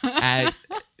at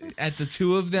the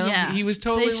two of them. Yeah. He was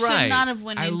totally they right. should not have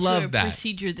went into love a that.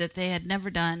 procedure that they had never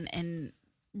done and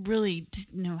really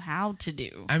didn't know how to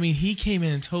do. I mean, he came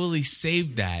in and totally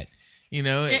saved that. You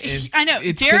know, I know.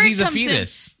 It's because Derek he's a comes in-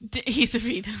 fetus. He's a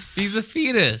fetus. He's a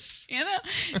fetus. You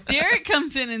know, Derek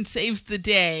comes in and saves the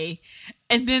day,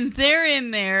 and then they're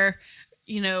in there,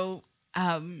 you know,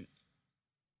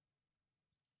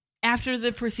 after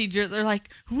the procedure, they're like,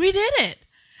 "We did it.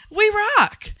 We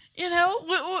rock." You know,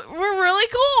 we're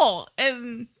really cool,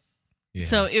 and Yeah.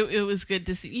 so it was good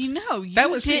to see. You know, you That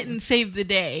was- didn't save the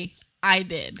day. I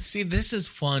did. See, this is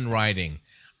fun writing.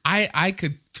 I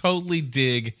could totally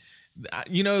dig.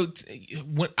 You know,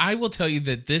 what I will tell you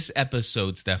that this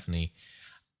episode, Stephanie,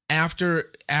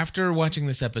 after watching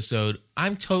this episode,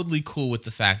 I'm totally cool with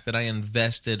the fact that I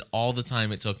invested all the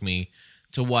time it took me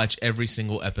to watch every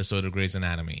single episode of Grey's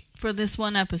Anatomy. For this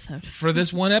one episode. For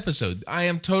this one episode. I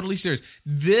am totally serious.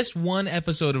 This one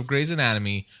episode of Grey's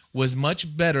Anatomy was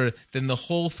much better than the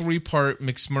whole 3-part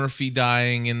McSmurphy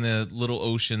dying in the little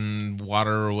ocean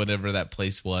water or whatever that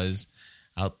place was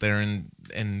out there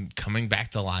and coming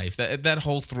back to life. That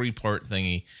whole 3-part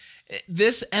thingy.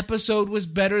 This episode was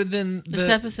better than This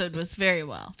episode was very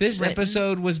well. This written.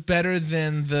 episode was better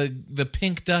than the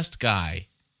pink dust guy.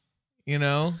 You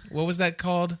know, what was that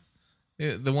called?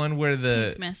 The one where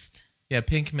Pink Mist. Yeah,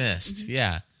 Pink Mist. Mm-hmm.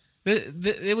 Yeah.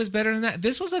 It was better than that.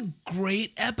 This was a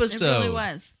great episode. It really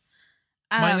was.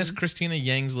 Minus Christina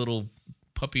Yang's little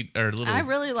puppy or little I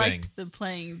really thing. liked the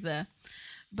playing the,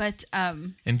 but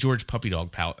And George Puppy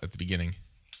Dog pout at the beginning.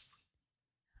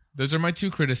 Those are my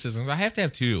 2 criticisms. I have to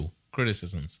have 2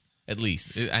 criticisms at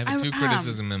least. I have a 2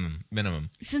 criticism minimum.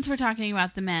 Since we're talking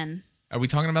about the men, Are we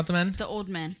talking about the men? the old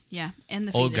men, yeah, and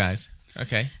the Old fetus. guys.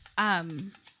 Okay.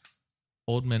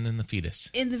 Old men and the fetus.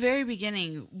 In the very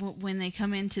beginning, when they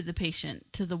come into the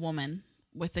patient, to the woman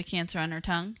with the cancer on her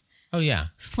tongue, Oh yeah.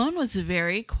 Sloan was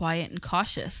very quiet and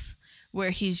cautious,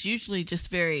 where he's usually just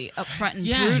very upfront and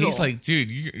Yeah, brutal. he's like,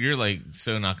 dude, you're like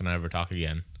so not gonna ever talk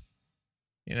again.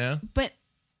 You know?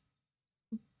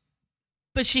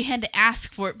 But she had to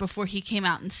ask for it before he came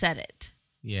out and said it.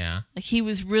 Yeah. Like he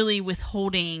was really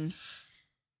withholding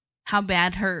how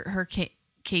bad her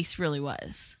case really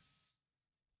was.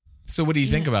 So what do you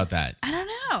think Yeah. about that? I don't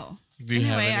know. Do you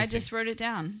have Anyway, I anything? just wrote it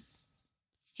down.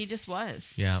 He just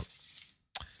was. Yeah.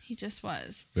 He just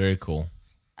was. Very cool.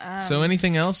 So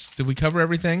anything else? Did we cover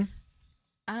everything?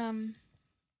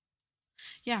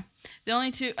 Yeah. The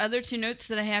only other two notes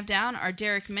that I have down are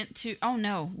Derek meant to. Oh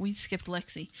no, we skipped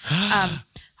Lexi.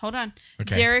 Hold on.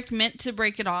 Okay. Derek meant to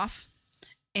break it off,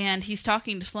 and he's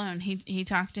talking to Sloan. He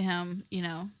talked to him. You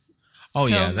know. Oh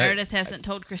so yeah. Meredith hasn't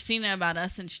told Christina about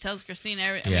us, and she tells Christina.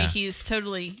 I Yeah. mean, he's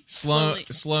totally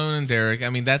Sloan and Derek. I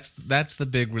mean, that's the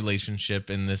big relationship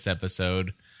in this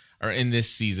episode or in this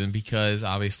season, because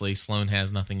obviously Sloan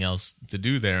has nothing else to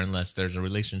do there unless there's a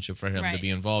relationship for him to Right.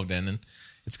 be involved in, and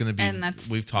it's going to be. And that's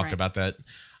we've talked right. about that.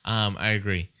 I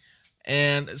agree.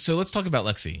 And so let's talk about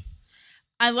Lexi.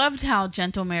 I loved how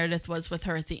gentle Meredith was with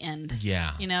her at the end.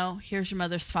 Yeah. You know, here's your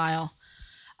mother's file.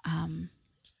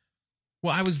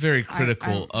 Well, I was very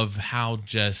critical of how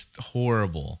just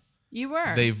horrible You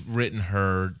were. they've written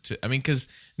her to. I mean, because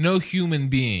no human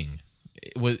being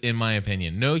in my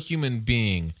opinion. No human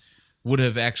being would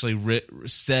have actually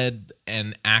said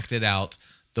and acted out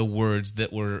the words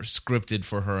that were scripted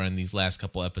for her in these last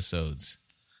couple episodes.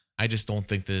 I just don't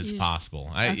think that it's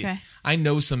possible. I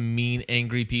know some mean,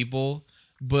 angry people,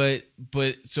 but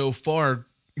so far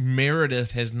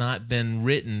Meredith has not been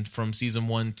written from season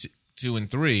 1, 2, and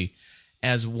 3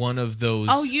 as one of those.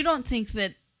 Oh, you don't think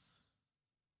that?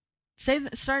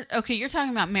 Okay, you're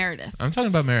talking about Meredith. I'm talking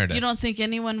about Meredith. You don't think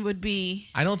anyone would be?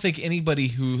 I don't think anybody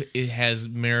who has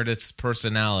Meredith's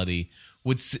personality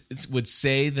would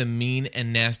say the mean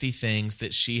and nasty things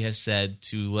that she has said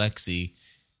to Lexi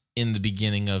in the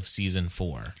beginning of season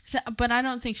 4. But I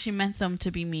don't think she meant them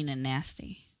to be mean and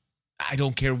nasty. I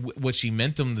don't care what she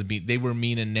meant them to be. They were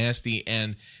mean and nasty,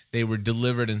 and they were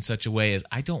delivered in such a way as,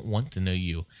 I don't want to know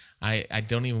you. I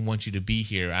don't even want you to be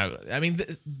here. I mean,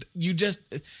 you just,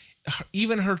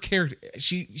 even her character,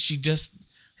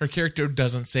 her character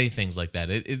doesn't say things like that.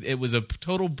 It was a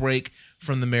total break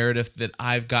from the Meredith that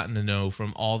I've gotten to know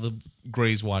from all the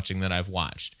Grey's watching that I've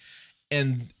watched.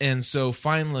 And so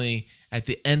finally, at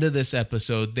the end of this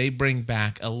episode, they bring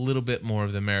back a little bit more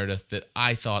of the Meredith that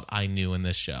I thought I knew in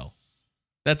this show.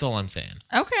 That's all I'm saying.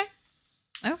 Okay.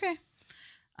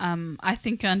 I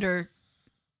think under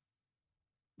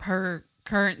her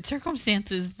current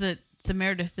circumstances, that the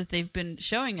Meredith that they've been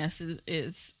showing us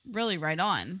is really right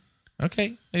on.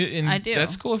 Okay. And I do.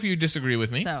 That's cool if you disagree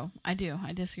with me. So I do.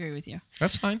 I disagree with you.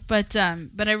 That's fine. But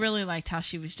I really liked how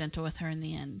she was gentle with her in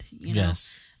the end. You know?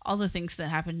 Yes. All the things that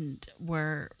happened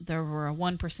where there were a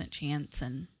 1% chance,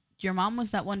 and your mom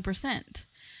was that 1%.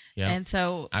 Yeah. And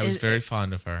so I was very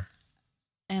fond of her.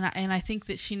 And I think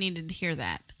that she needed to hear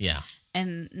that. Yeah.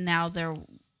 And now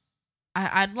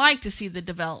I'd like to see the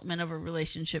development of a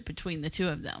relationship between the two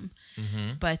of them.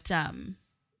 Mm-hmm.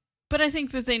 But I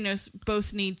think that they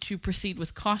both need to proceed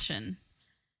with caution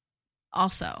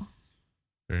also.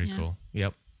 Very cool.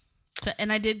 Yep. So,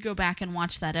 and I did go back and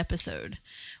watch that episode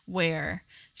where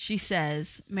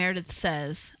Meredith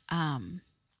says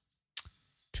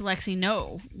to Lexi,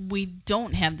 no, we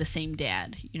don't have the same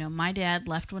dad. You know, my dad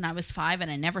left when I was 5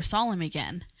 and I never saw him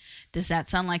again. Does that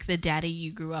sound like the daddy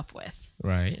you grew up with?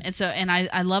 Right. And so, and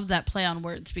I love that play on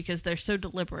words because they're so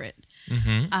deliberate.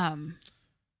 Mm-hmm.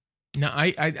 No,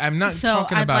 I'm not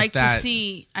talking about that.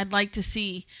 I'd like to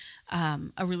see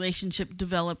a relationship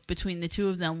develop between the two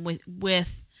of them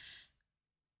with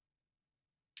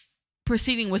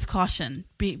proceeding with caution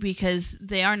because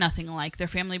they are nothing alike. Their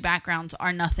family backgrounds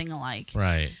are nothing alike.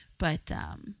 Right. But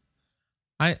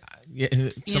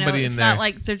it's not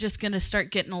like they're just going to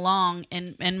start getting along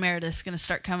and Meredith's going to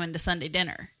start coming to Sunday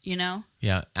dinner, you know?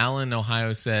 Yeah. Alan,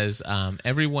 Ohio says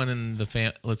everyone in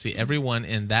everyone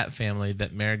in that family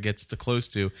that Meredith gets too close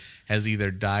to has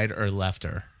either died or left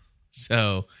her.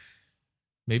 So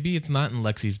maybe it's not in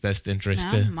Lexi's best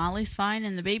interest. No, Molly's fine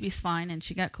and the baby's fine, and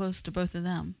she got close to both of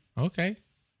them. Okay.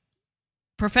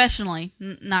 Professionally,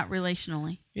 not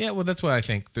relationally. Yeah, well, that's what I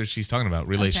think she's talking about,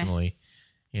 relationally. Okay.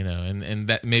 You know, and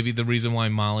that maybe the reason why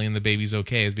Molly and the baby's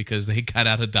okay is because they got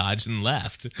out of Dodge and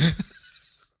left.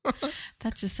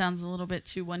 That just sounds a little bit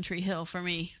too One Tree Hill for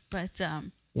me, but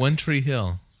One Tree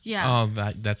Hill. Yeah.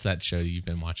 Oh, that's that show you've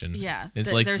been watching. Yeah.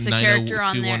 It's like there's a character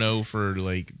on there. 90210 for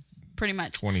like pretty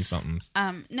much 20-somethings.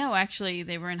 No, actually,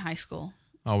 they were in high school.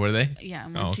 Oh, were they? Yeah,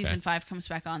 and when season 5 comes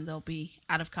back on, they'll be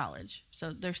out of college.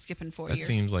 So they're skipping 4 years. That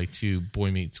seems like too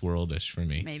Boy Meets World-ish for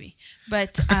me. Maybe.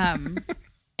 But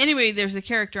anyway, there's a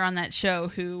character on that show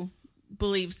who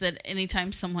believes that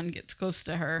anytime someone gets close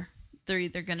to her, they're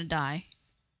either going to die.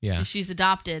 Yeah. She's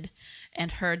adopted,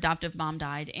 and her adoptive mom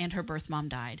died, and her birth mom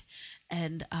died.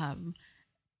 And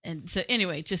so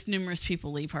anyway, just numerous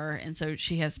people leave her, and so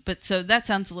she has... But so that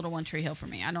sounds a little One Tree Hill for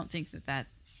me. I don't think that's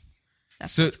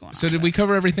what's going on. So did we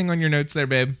cover everything on your notes there,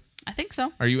 babe? I think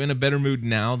so. Are you in a better mood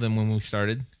now than when we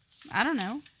started? I don't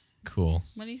know. Cool.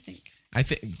 What do you think? I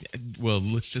think, well,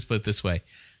 let's just put it this way.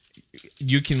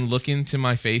 You can look into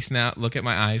my face now, look at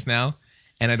my eyes now,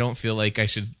 and I don't feel like I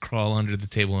should crawl under the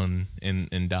table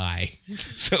and die.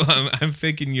 So I'm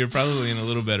thinking you're probably in a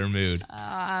little better mood.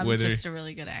 I'm just a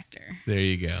really good actor. There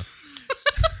you go.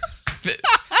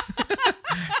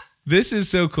 This is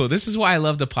so cool. This is why I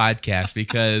love the podcast,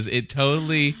 because it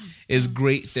totally is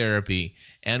great therapy.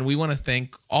 And we want to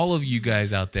thank all of you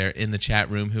guys out there in the chat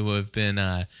room who have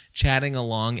been chatting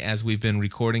along as we've been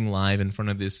recording live in front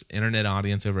of this internet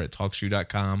audience over at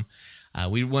TalkShoe.com.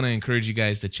 We want to encourage you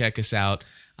guys to check us out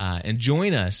and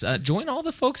join us. Join all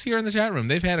the folks here in the chat room.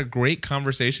 They've had a great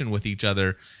conversation with each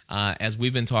other as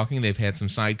we've been talking. They've had some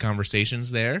side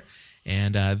conversations there.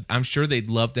 And I'm sure they'd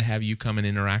love to have you come and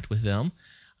interact with them.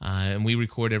 And we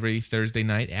record every Thursday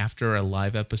night after a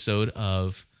live episode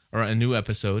of, or a new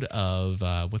episode of,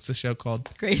 what's the show called?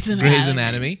 Grey's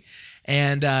Anatomy.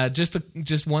 And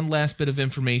just one last bit of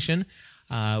information.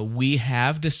 We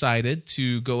have decided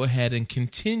to go ahead and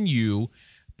continue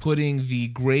putting the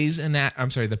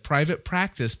the Private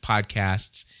Practice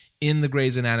podcasts in the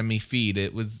Grey's Anatomy feed.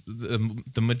 It was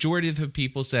the majority of the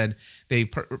people said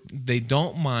they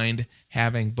don't mind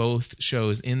having both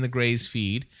shows in the Grey's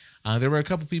feed. There were a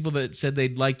couple people that said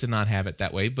they'd like to not have it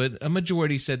that way, but a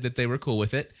majority said that they were cool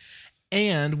with it.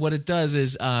 And what it does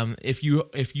is, if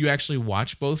you actually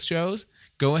watch both shows,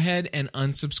 go ahead and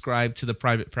unsubscribe to the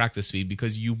Private Practice feed,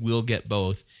 because you will get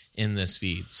both in this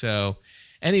feed. So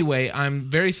anyway, I'm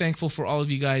very thankful for all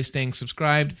of you guys staying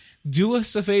subscribed. Do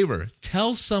us a favor.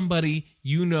 Tell somebody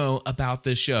you know about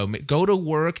this show. Go to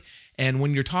work, and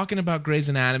when you're talking about Grey's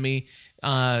Anatomy,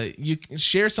 you can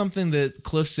share something that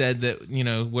Cliff said, that, you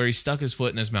know, where he stuck his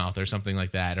foot in his mouth or something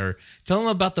like that, or tell them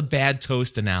about the bad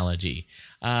toast analogy.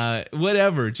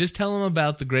 Whatever. Just tell them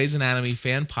about the Grey's Anatomy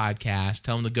fan podcast.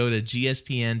 Tell them to go to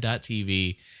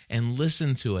gspn.tv and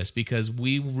listen to us, because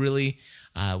we really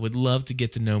would love to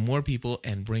get to know more people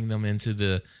and bring them into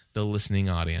the listening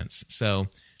audience. So,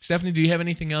 Stephanie, do you have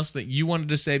anything else that you wanted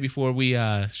to say before we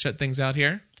shut things out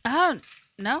here?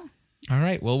 No. All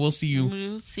right. Well, we'll see you.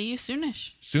 We'll see you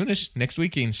soonish. Soonish. Next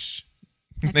weekend.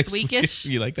 Next weekish.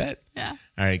 You like that? Yeah.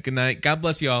 All right. Good night. God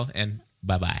bless you all, and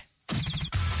bye-bye.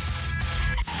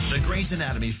 The Grey's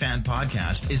Anatomy Fan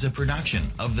Podcast is a production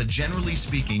of the Generally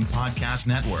Speaking Podcast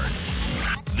Network.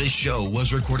 This show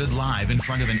was recorded live in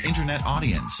front of an internet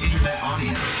audience.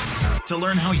 To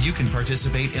learn how you can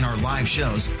participate in our live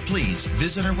shows, please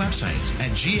visit our website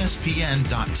at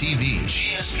gspn.tv.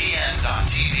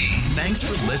 Thanks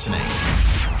for listening.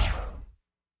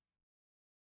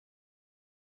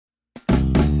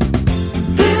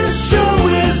 This show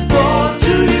is brought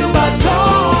to you by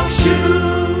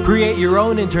TalkShoe. Create your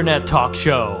own internet talk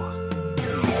show.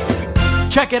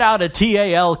 Check it out at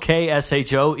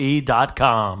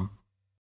talkshoe.com.